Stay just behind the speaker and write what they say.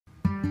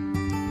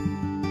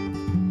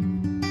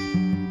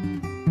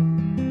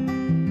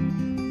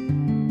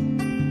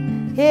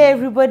Hey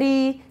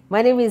everybody,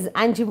 my name is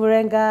Angie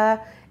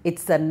Murenga.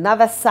 It's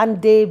another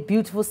Sunday,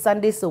 beautiful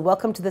Sunday. So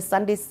welcome to the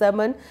Sunday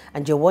sermon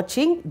and you're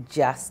watching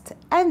Just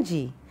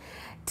Angie.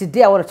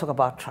 Today I want to talk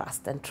about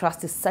trust, and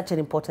trust is such an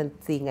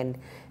important thing, and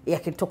I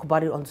can talk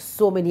about it on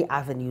so many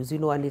avenues,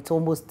 and it's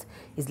almost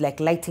is like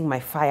lighting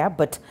my fire.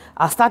 But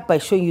I'll start by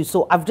showing you.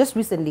 So I've just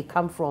recently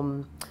come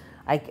from,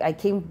 I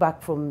came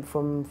back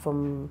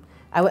from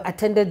I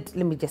attended,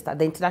 let me just start,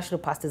 the International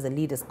Pastors and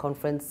Leaders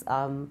Conference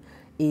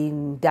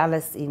in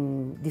Dallas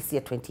in this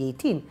year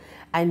 2018.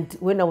 And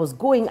when I was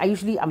going,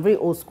 I'm very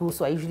old school,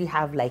 so I usually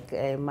have like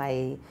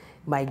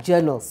my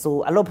journal.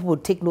 So a lot of people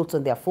take notes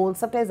on their phone.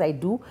 Sometimes I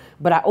do,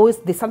 but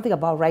there's something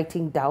about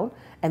writing down,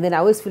 and then I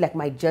always feel like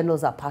my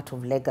journals are part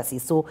of legacy.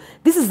 So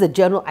this is the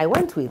journal I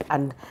went with,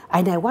 and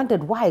I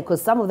wondered why,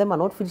 because some of them are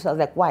not finished. I was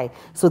like, why?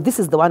 So this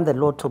is the one the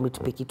Lord told me to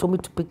pick. He told me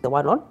to pick the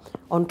one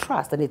on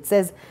trust, and it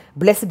says,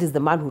 blessed is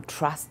the man who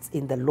trusts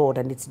in the Lord.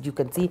 And you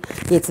can see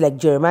it's like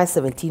Jeremiah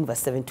 17 verse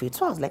 7 to 8.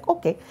 So I was like,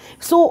 okay.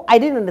 So I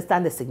didn't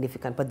understand the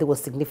significance, but there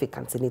was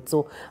significance in it.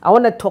 So I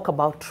want to talk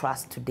about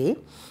trust today.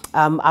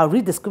 I'll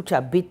read the scripture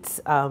a bit,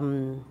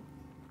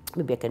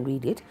 maybe I can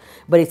read it,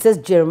 but it says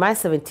Jeremiah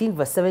 17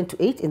 verse 7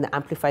 to 8 in the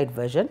Amplified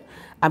version,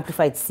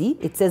 Amplified C.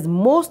 It says,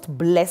 most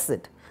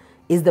blessed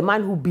is the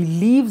man who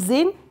believes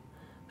in,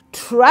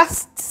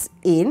 trusts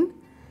in,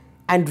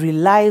 and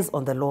relies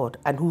on the Lord,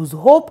 and whose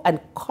hope and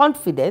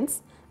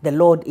confidence the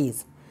Lord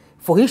is.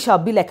 For he shall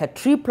be like a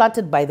tree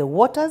planted by the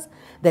waters,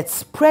 that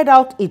spread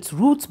out its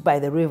roots by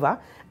the river,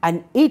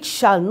 and it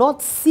shall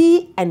not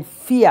see and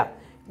fear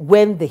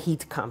when the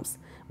heat comes.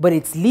 But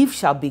its leaf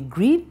shall be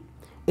green,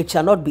 it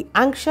shall not be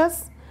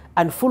anxious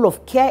and full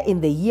of care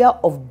in the year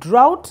of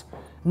drought,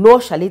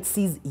 nor shall it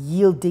cease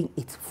yielding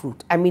its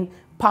fruit. I mean,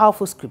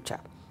 powerful scripture.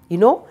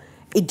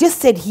 It just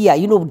said here,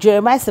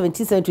 Jeremiah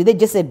 17:7, they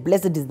just said,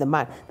 blessed is the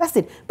man. That's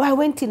it. But I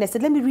went in, I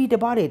said, let me read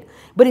about it.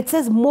 But it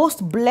says,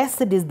 most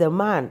blessed is the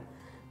man,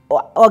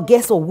 or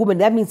guess or woman,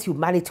 that means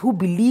humanity, who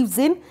believes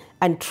in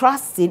and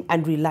trusts in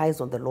and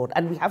relies on the Lord.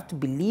 And we have to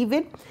believe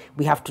in,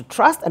 we have to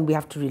trust, and we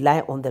have to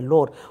rely on the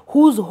Lord,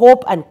 whose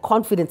hope and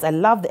confidence, I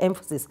love the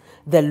emphasis,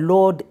 the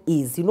Lord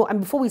is. And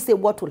before we say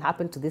what will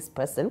happen to this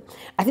person,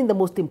 I think the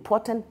most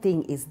important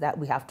thing is that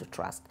we have to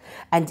trust.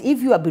 And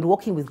if you have been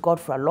walking with God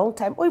for a long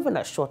time, or even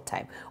a short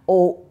time,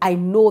 or I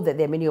know that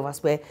there are many of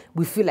us where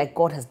we feel like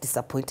God has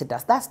disappointed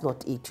us, that's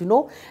not it.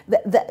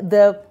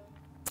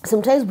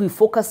 Sometimes we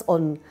focus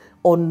on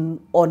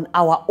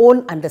our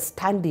own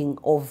understanding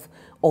of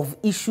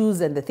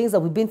issues and the things that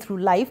we've been through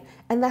life,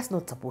 and that's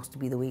not supposed to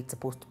be the way it's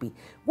supposed to be.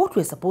 What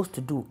we're supposed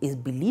to do is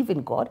believe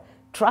in God,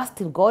 trust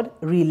in God,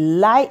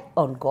 rely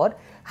on God,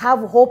 have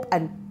hope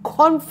and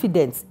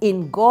confidence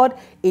in God,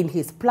 in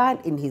His plan,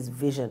 in His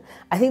vision.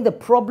 I think the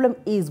problem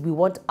is we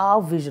want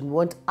our vision, we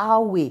want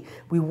our way,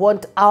 we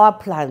want our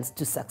plans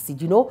to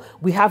succeed.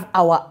 We have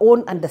our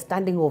own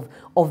understanding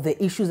of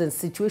the issues and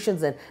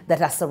situations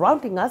that are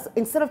surrounding us,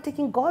 instead of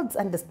taking God's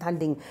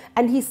understanding.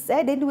 And He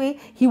said, anyway,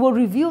 He will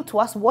reveal to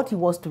us what He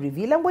wants to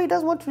reveal, and what He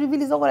doesn't want to reveal,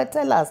 He's not going to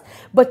tell us.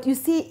 But you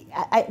see,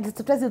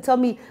 sometimes He'll tell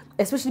me,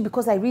 especially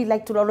because I really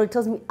like to know, He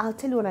tells me, I'll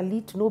tell you on a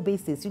need to know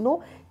basis,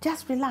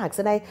 just relax.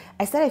 And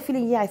I started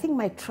feeling, I think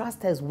my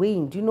trust has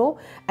waned,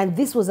 and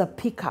this was a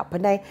pickup.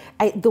 And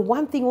the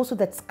one thing also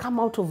that's come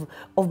out of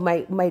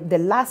the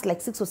last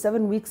like 6 or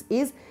 7 weeks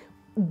is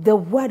the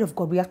word of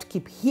God. We have to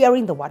keep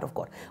hearing the word of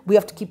God. We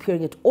have to keep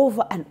hearing it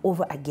over and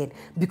over again,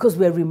 because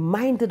we're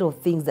reminded of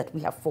things that we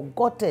have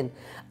forgotten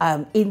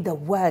in the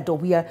word, or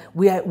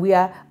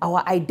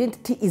our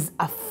identity is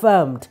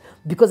affirmed.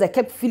 Because I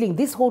kept feeling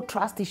this whole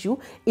trust issue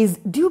is,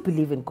 do you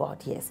believe in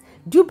God? Yes.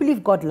 Do you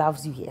believe God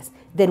loves you? Yes.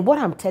 Then what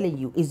I'm telling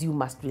you is, you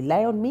must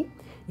rely on me.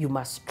 You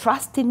must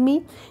trust in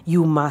me.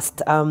 You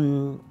must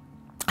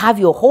have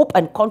your hope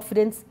and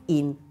confidence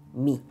in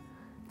me.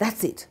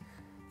 That's it.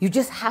 You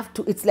just have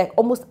to, it's like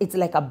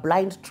a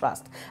blind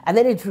trust. And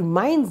then it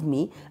reminds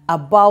me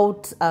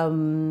about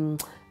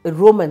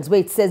Romans, where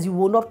it says, you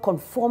will not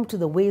conform to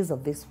the ways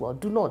of this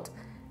world. Do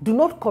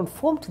not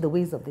conform to the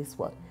ways of this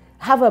world.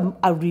 Have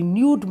a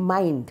renewed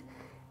mind,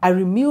 a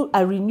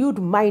renewed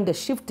mind, a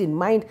shift in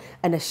mind,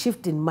 and a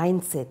shift in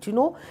mindset,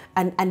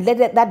 and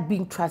let that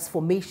be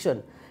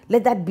transformation.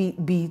 Let that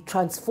be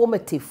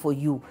transformative for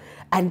you,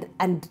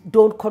 and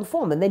don't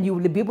conform. And then you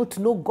will be able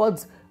to know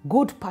God's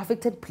good,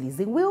 perfect, and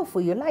pleasing will for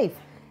your life.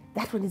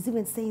 That one is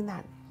even saying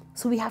that.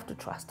 So we have to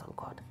trust on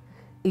God.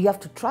 You have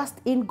to trust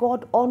in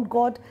God, on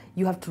God.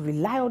 You have to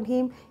rely on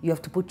Him. You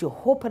have to put your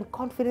hope and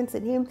confidence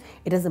in Him.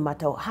 It doesn't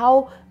matter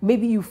how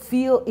maybe you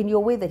feel in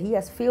your way that He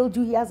has failed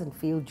you. He hasn't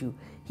failed you.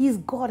 He's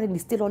God, and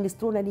He's still on His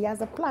throne, and He has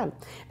a plan.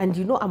 And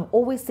I'm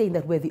always saying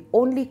that we're the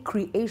only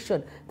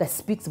creation that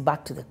speaks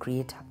back to the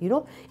Creator.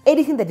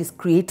 Anything that is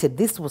created,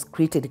 this was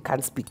created, it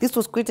can't speak. This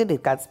was created,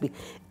 it can't speak.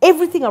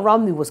 Everything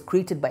around me was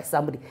created by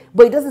somebody,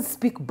 but it doesn't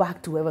speak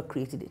back to whoever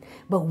created it.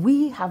 But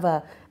we have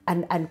an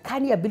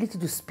uncanny ability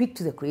to speak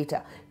to the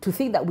Creator, to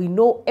think that we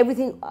know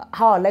everything,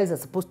 how our lives are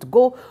supposed to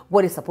go,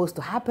 what is supposed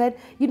to happen.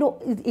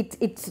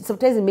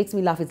 Sometimes it makes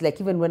me laugh. It's like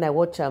even when I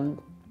watch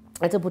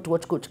I had to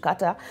watch Coach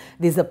Carter.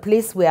 There's a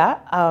place where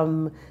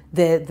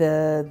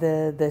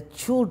the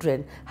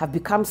children have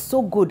become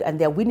so good and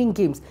they're winning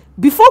games.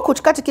 Before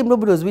Coach Carter came,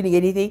 nobody was winning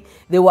anything.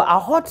 They were a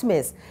hot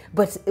mess.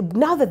 But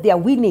now that they are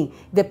winning,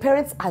 the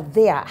parents are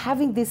there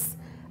having this,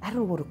 I don't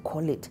know what to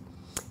call it.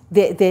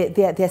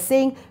 They're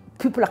saying,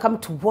 people are coming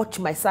to watch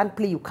my son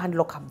play, you can't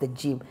lock up the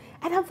gym.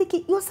 And I'm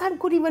thinking, your son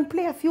couldn't even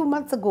play a few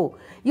months ago.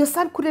 Your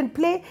son couldn't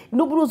play,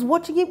 nobody was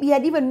watching him, he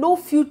had even no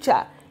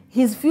future.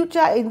 His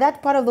future in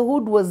that part of the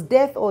hood was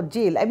death or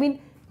jail. I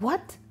mean,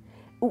 what?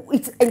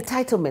 It's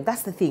entitlement,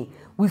 that's the thing.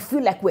 We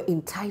feel like we're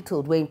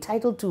entitled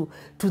to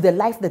the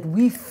life that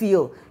we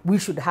feel we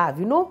should have,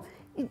 you know?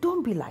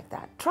 Don't be like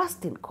that.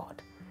 Trust in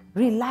God.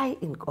 Rely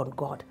on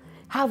God.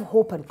 Have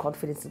hope and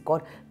confidence in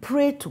God.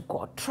 Pray to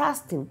God.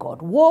 Trust in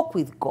God. Walk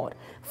with God.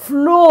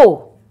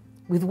 Flow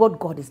with what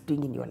God is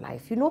doing in your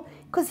life, you know?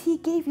 Because He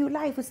gave you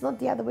life. It's not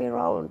the other way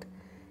around.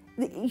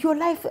 Your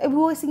life, we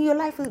always say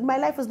my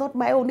life is not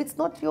my own. It's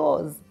not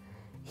yours.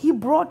 He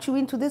brought you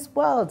into this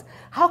world.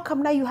 How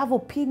come now you have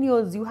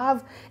opinions, you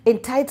have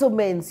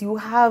entitlements, you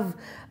have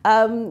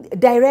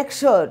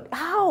direction?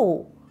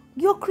 How?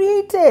 You're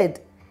created.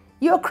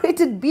 You're a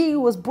created being who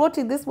was brought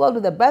in this world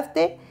with a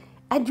birthday,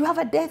 and you have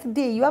a death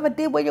day. You have a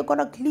day when you're going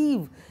to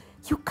leave.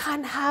 You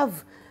can't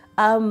have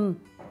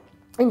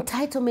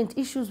entitlement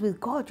issues with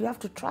God. You have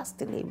to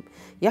trust in Him.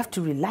 You have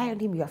to rely on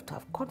Him. You have to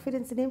have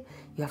confidence in Him.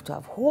 You have to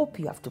have hope.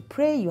 You have to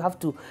pray. You have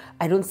to,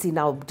 I don't see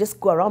now, just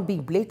go around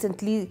being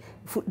blatantly,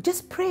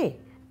 just pray.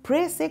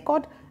 Pray, say,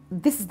 God,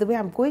 this is the way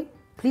I'm going.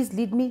 Please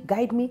lead me,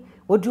 guide me.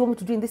 What do you want me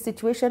to do in this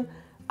situation?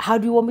 How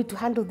do you want me to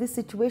handle this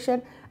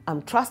situation?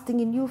 I'm trusting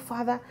in you,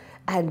 Father.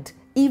 And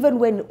even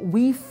when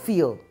we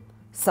feel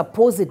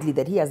supposedly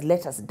that He has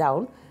let us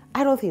down,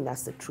 I don't think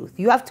that's the truth.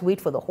 You have to wait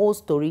for the whole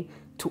story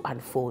to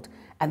unfold.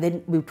 And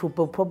then we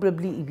will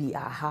probably be,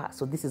 aha,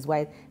 so this is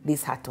why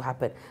this had to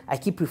happen. I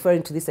keep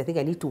referring to this. I think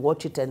I need to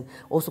watch it and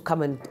also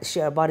come and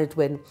share about it.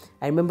 When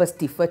I remember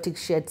Steve Furtick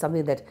shared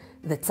something that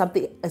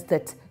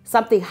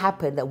something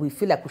happened that we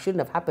feel like we shouldn't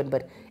have happened,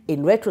 but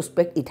in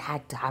retrospect, it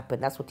had to happen.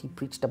 That's what he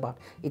preached about.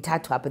 It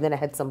had to happen. Then I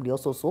had somebody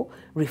else also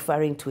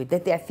referring to it,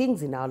 that there are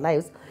things in our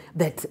lives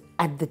that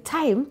at the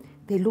time,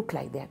 they look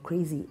like they're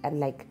crazy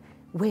and like,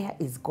 where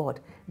is God?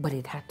 But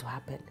it had to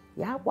happen.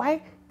 Yeah,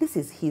 why? This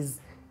is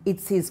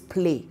it's His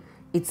play.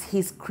 It's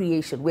His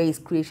creation. Where His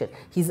creation?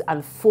 He's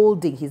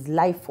unfolding His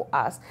life for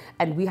us,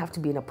 and we have to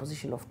be in a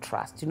position of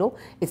trust. You know,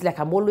 it's like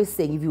I'm always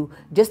saying, if you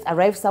just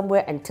arrive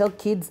somewhere and tell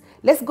kids,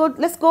 let's go,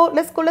 let's go,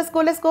 let's go, let's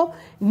go, let's go.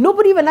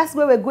 Nobody even asks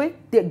where we're going.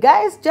 The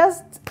guys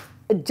just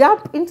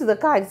jump into the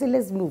car and say,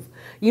 let's move.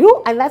 You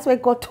know, and that's why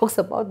God talks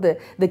about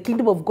the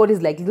kingdom of God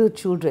is like little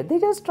children. They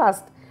just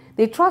trust.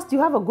 They trust you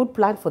have a good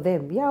plan for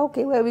them. Yeah,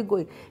 okay, where are we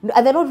going?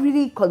 And they're not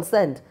really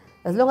concerned.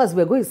 As long as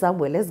we're going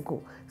somewhere, let's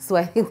go. So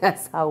I think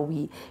that's how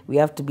we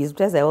have to be.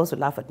 Sometimes I also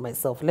laugh at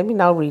myself. Let me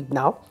now read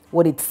now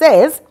what it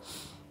says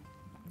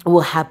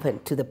will happen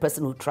to the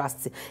person who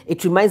trusts.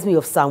 It reminds me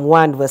of Psalm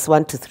 1, verse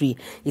 1 to 3.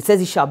 It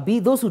says, it shall be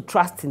those who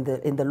trust in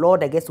the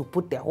Lord, I guess, who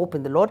put their hope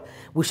in the Lord,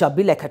 we shall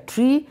be like a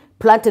tree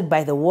planted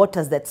by the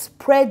waters that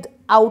spread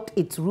out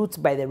its roots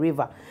by the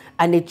river,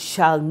 and it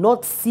shall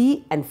not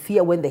see and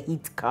fear when the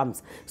heat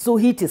comes. So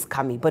heat is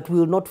coming, but we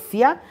will not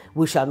fear.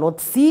 We shall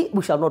not see.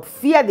 We shall not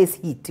fear this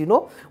heat, you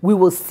know. We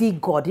will see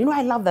God. You know,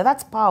 I love that.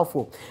 That's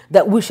powerful.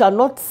 That we shall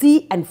not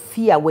see and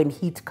fear when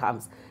heat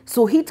comes.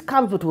 So heat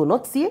comes, but we will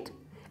not see it,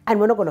 and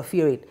we're not going to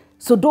fear it.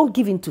 So don't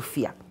give in to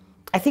fear.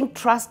 I think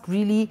trust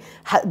really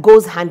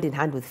goes hand in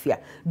hand with fear.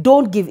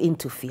 Don't give in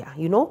to fear,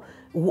 you know.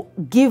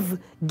 Give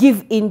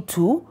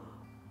into.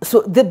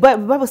 So the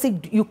Bible says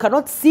you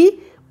cannot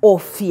see or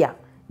fear.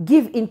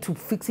 Give into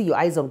fixing your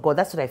eyes on God.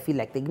 That's what I feel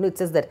like. You know, it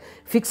says that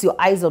fix your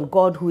eyes on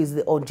God,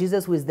 on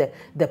Jesus, who is the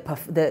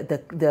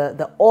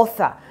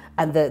author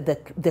and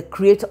the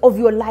creator of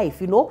your life.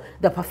 You know,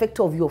 the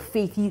perfecter of your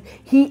faith.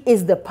 He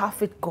is the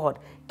perfect God.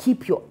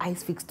 Keep your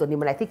eyes fixed on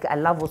Him. And I think I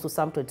love also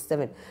Psalm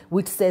 27,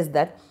 which says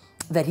that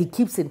He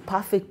keeps in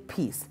perfect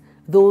peace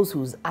those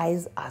whose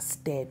eyes are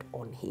stead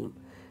on Him.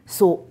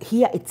 So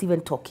here it's even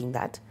talking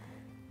that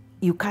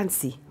you can't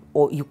see,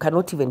 or you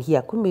cannot even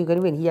hear. You can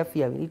even hear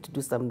fear. We need to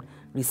do some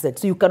research.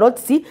 So you cannot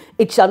see,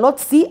 it shall not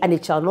see, and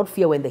it shall not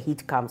fear when the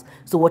heat comes.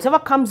 So whatever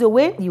comes your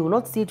way, you will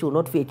not see it, you will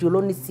not fear it. You will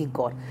only see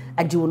God.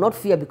 And you will not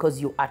fear because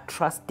you are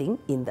trusting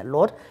in the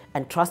Lord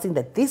and trusting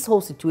that this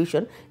whole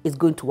situation is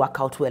going to work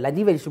out well. And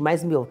even it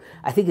reminds me of,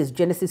 I think it's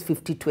Genesis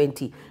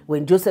 50:20,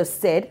 when Joseph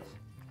said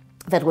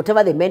that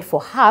whatever they meant for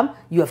harm,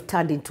 you have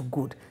turned into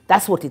good.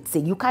 That's what it's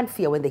saying. You can't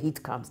fear when the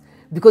heat comes.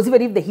 Because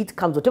even if the heat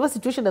comes, whatever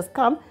situation has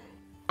come,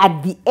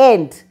 at the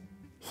end,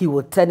 He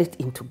will turn it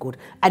into good.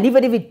 And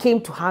even if it came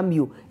to harm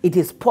you, it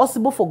is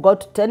possible for God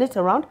to turn it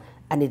around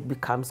and it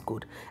becomes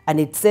good. And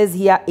it says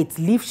here, its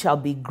leaf shall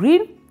be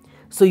green.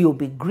 So you'll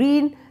be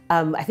green.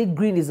 I think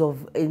green is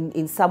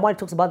in Psalm 1, it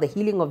talks about the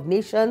healing of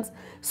nations.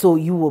 So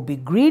you will be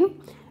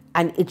green,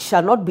 and it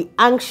shall not be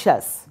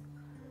anxious.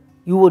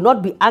 You will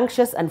not be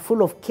anxious and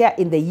full of care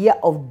in the year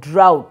of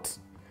drought.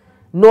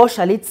 nor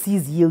shall it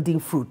cease yielding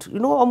fruit. You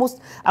know,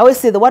 almost, I always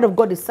say the word of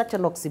God is such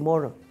an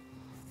oxymoron.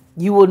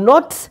 You will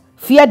not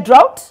fear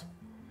drought,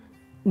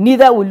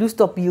 neither will you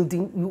stop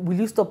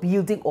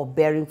yielding or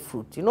bearing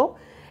fruit, you know.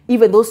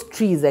 Even those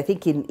trees, I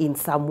think in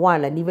Psalm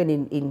 1 and even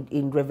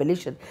in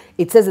Revelation,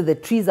 it says that the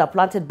trees are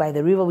planted by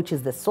the river, which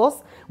is the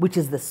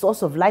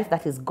source of life,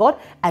 that is God,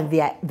 and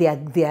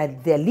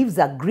their leaves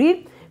are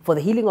green for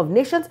the healing of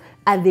nations,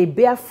 and they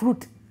bear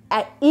fruit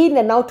in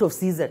and out of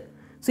season.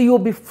 So you will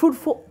be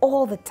fruitful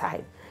all the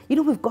time. You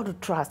know, we've got to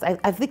trust.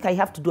 I think I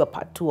have to do a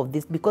part 2 of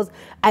this, because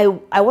I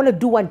want to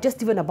do one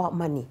just even about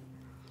money.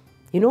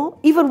 You know,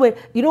 even when,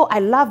 you know, I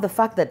love the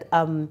fact that,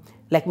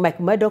 like Mike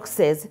Murdoch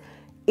says,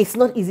 it's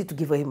not easy to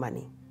give away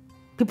money.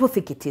 People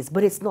think it is,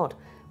 but it's not.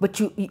 But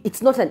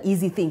it's not an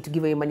easy thing to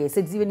give away money. It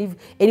says even if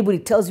anybody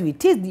tells you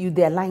it is,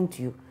 they're lying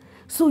to you.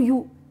 So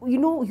you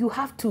know, you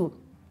have to,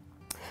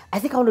 I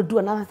think I want to do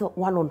another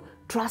one on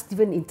trust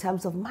even in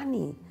terms of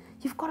money.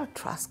 You've got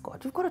to trust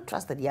God. You've got to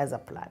trust that He has a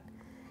plan.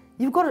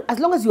 You've got to, as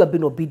long as you have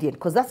been obedient,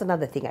 because that's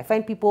another thing. I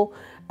find people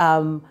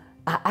are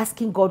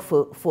asking God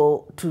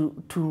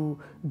to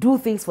do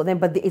things for them,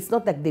 but it's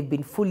not like they've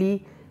been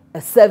fully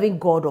serving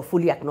God or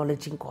fully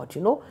acknowledging God, you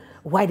know.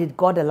 Why did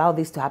God allow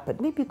this to happen?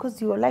 Maybe because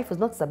your life is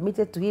not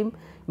submitted to Him.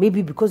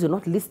 Maybe because you're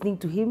not listening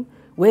to Him.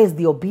 Where is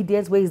the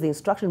obedience? Where is the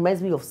instruction?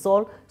 Reminds me of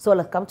Saul. Saul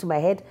has come to my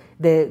head.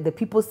 The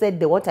people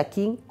said they want a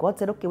king. God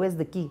said, okay, where's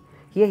the king?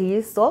 Here he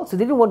is, Saul. So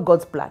they didn't want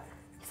God's plan.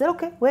 He said,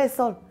 okay, where is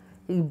Saul?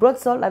 He brought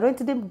Saul,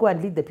 anointed him, go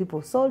and lead the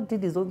people. Saul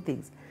did his own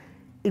things.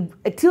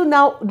 Until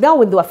now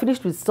when they were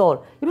finished with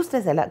Saul, you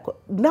know,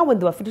 now when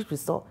they were finished with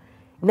Saul,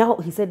 now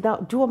he said, now,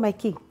 do you want my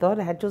king? The one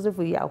I had chosen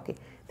for you? Yeah, okay,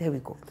 there we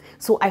go.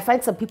 So I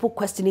find some people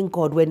questioning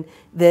God when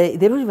they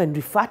don't even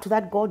refer to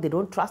that God. They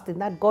don't trust in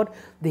that God.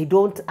 They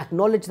don't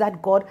acknowledge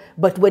that God.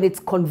 But when it's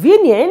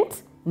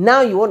convenient,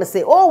 now you want to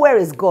say, oh, where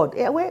is God?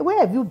 Where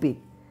have you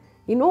been?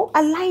 You know,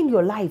 align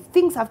your life.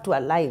 Things have to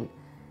align.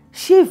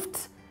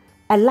 Shift.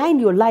 Align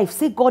your life.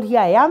 Say, God, here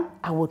I am.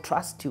 I will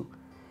trust you.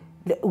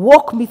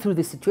 Walk me through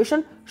this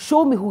situation.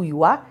 Show me who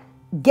you are.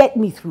 Get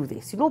me through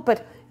this, you know.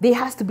 But there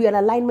has to be an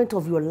alignment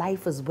of your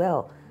life as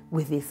well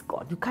with this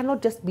God. You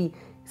cannot just be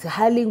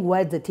hurling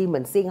words at Him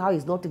and saying how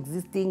He's not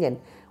existing and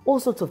all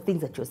sorts of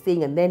things that you're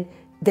saying, and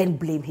then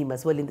blame Him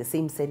as well in the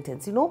same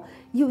sentence. You know,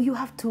 you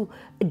have to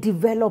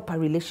develop a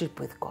relationship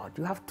with God.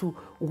 You have to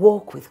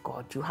walk with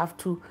God. You have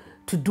to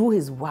do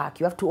His work.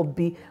 You have to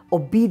be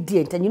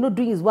obedient. And you know,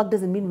 doing His work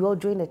doesn't mean we all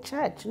join a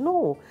church.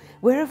 No.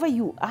 Wherever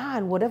you are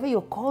and whatever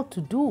you're called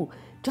to do,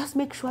 just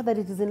make sure that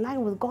it is in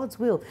line with God's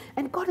will.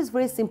 And God is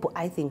very simple,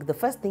 I think. The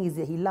first thing is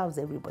that He loves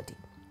everybody.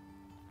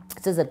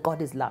 It says that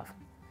God is love.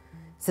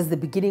 It says the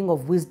beginning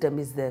of wisdom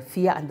is the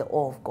fear and the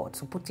awe of God.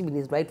 So put Him in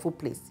His rightful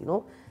place, you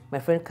know. My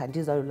friend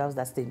Kanjiza loves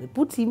that statement.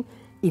 Put Him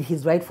in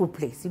His rightful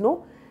place, you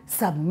know.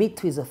 Submit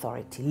to His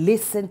authority.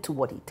 Listen to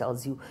what He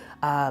tells you.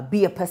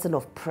 Be a person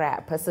of prayer,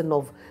 a person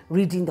of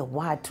reading the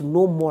Word to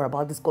know more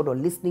about this God, or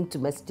listening to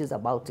messages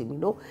about Him, you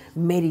know.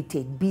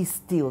 Meditate, be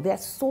still. There are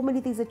so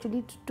many things that you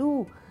need to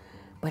do.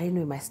 But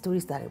anyway, my story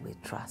started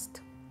with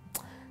trust.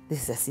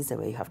 This is a season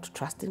where you have to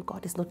trust in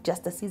God. It's not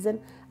just a season.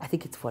 I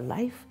think it's for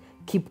life.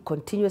 I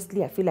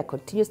feel like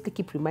continuously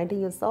keep reminding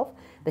yourself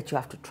that you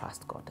have to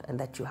trust God, and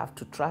that you have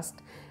to trust.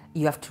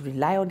 You have to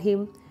rely on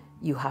Him.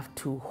 You have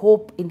to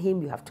hope in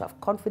Him. You have to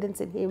have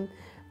confidence in Him,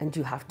 and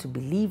you have to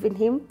believe in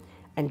Him,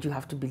 and you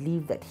have to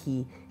believe that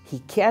He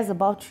cares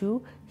about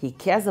you. He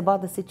cares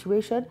about the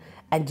situation.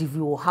 And if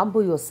you will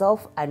humble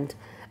yourself and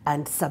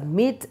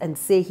submit and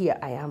say, here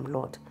I am,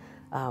 Lord.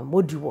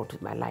 What do you want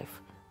with my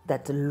life?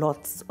 That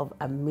lots of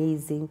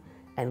amazing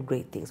and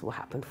great things will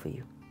happen for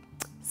you.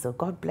 So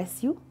God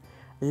bless you.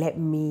 Let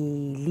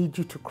me lead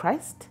you to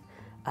Christ,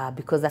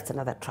 because that's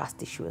another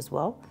trust issue as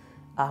well.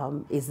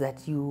 Is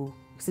that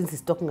since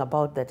it's talking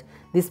about that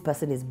this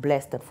person is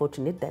blessed and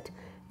fortunate, that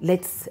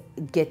let's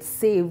get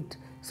saved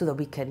so that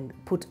we can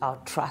put our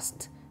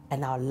trust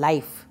and our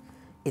life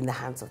in the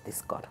hands of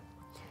this God.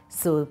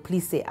 So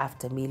please say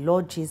after me,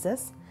 Lord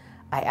Jesus,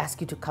 I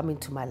ask you to come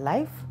into my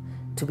life,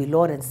 to be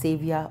Lord and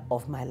Savior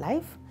of my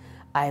life.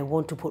 I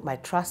want to put my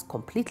trust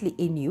completely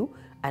in you,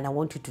 and I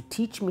want you to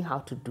teach me how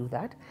to do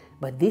that.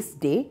 But this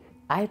day,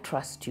 I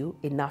trust you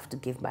enough to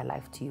give my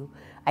life to you.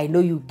 I know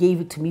you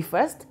gave it to me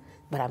first,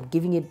 but I'm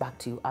giving it back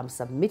to you. I'm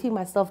submitting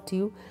myself to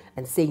you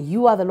and saying,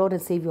 you are the Lord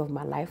and Savior of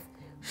my life.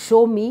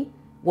 Show me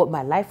what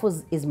my life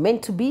is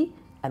meant to be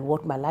and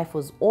what my life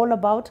was all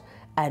about.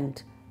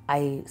 And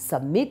I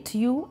submit to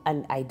you,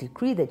 and I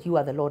decree that you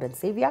are the Lord and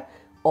Savior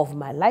of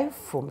my life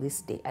from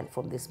this day and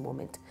from this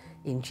moment.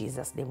 In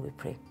Jesus' name we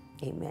pray.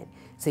 Amen.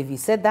 So if you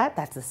said that,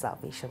 that's the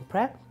salvation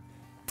prayer.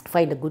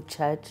 Find a good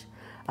church.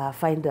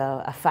 Find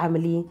a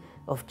family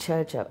of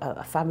church,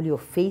 a family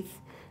of faith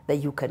that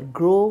you can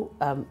grow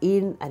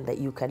in and that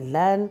you can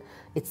learn.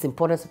 It's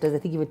important sometimes, I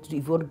think,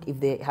 if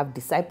they have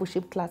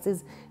discipleship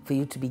classes for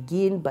you to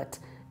begin, but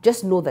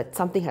just know that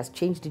something has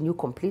changed in you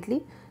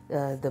completely,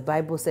 The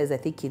Bible says, I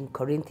think in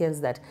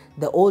Corinthians, that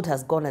the old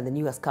has gone and the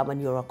new has come,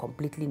 and you're a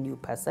completely new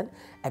person.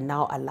 And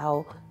now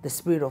allow the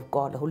Spirit of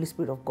God, the Holy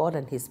Spirit of God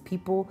and His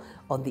people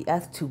on the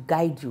earth to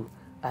guide you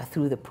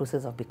through the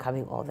process of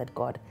becoming all that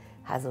God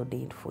has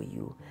ordained for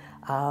you.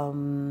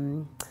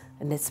 And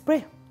let's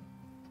pray.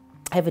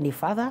 Heavenly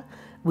Father,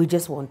 we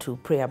just want to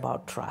pray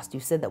about trust. You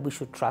said that we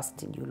should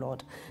trust in you,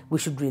 Lord. We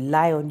should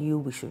rely on you.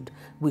 We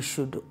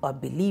should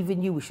believe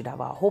in you. We should have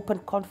our hope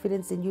and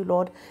confidence in you,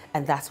 Lord.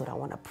 And that's what I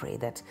want to pray,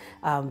 that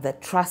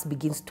that trust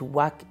begins to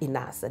work in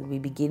us, and we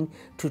begin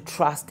to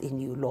trust in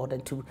you, Lord,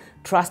 and to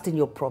trust in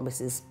your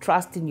promises,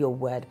 trust in your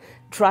word,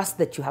 trust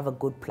that you have a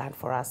good plan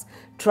for us,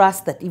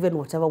 trust that even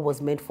whatever was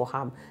meant for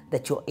harm,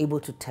 that you're able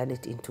to turn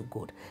it into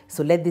good.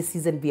 So let this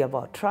season be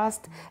about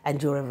trust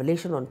and your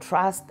revelation on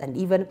trust. And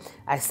even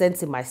I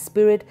sense in my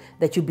spirit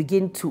that you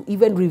begin to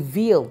even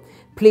reveal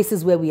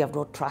places where we have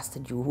not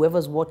trusted you.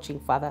 Whoever's watching,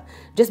 Father,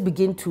 just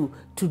begin to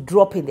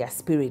drop in their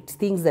spirit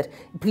things, that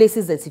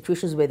places and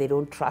situations where they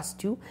don't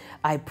trust you.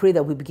 I pray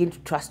that we begin to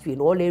trust you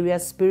in all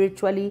areas,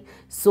 spiritually,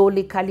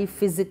 solically,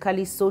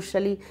 physically,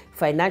 socially,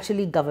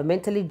 financially,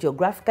 governmentally,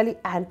 geographically,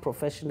 and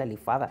professionally,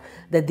 Father,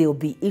 that there will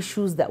be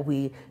issues that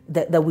we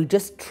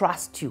just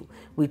trust you.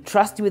 We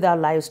trust you with our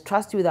lives,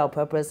 trust you with our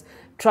purpose,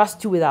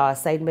 trust you with our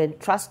assignment,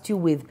 trust you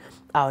with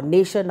our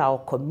nation, our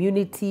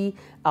community,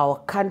 our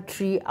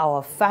country,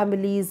 our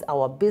families,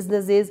 our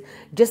businesses.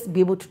 Just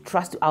be able to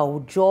trust our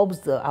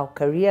jobs, our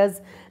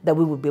careers, that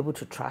we will be able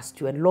to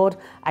trust you. And Lord,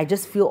 I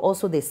just feel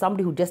also there's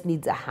somebody who just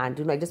needs a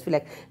hand. I just feel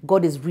like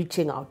God is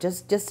reaching out,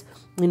 just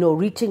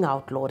reaching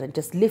out, Lord, and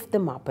just lift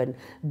them up and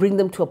bring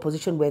them to a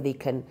position where they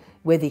can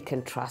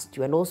trust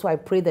you. And also I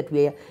pray that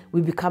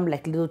we become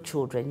like little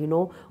children,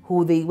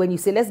 who when you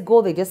say let's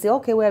go, they just say,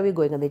 okay, where are we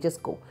going? And they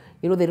just go.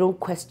 They don't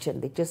question,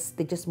 they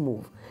just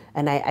move.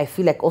 And I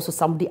feel like also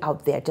somebody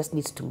out there just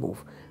needs to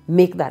move.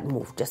 Make that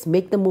move. Just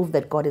make the move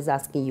that God is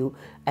asking you,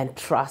 and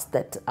trust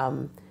that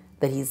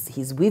that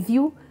He's with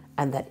you,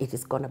 and that it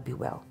is gonna be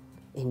well.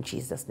 In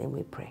Jesus' name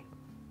we pray.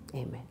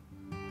 Amen.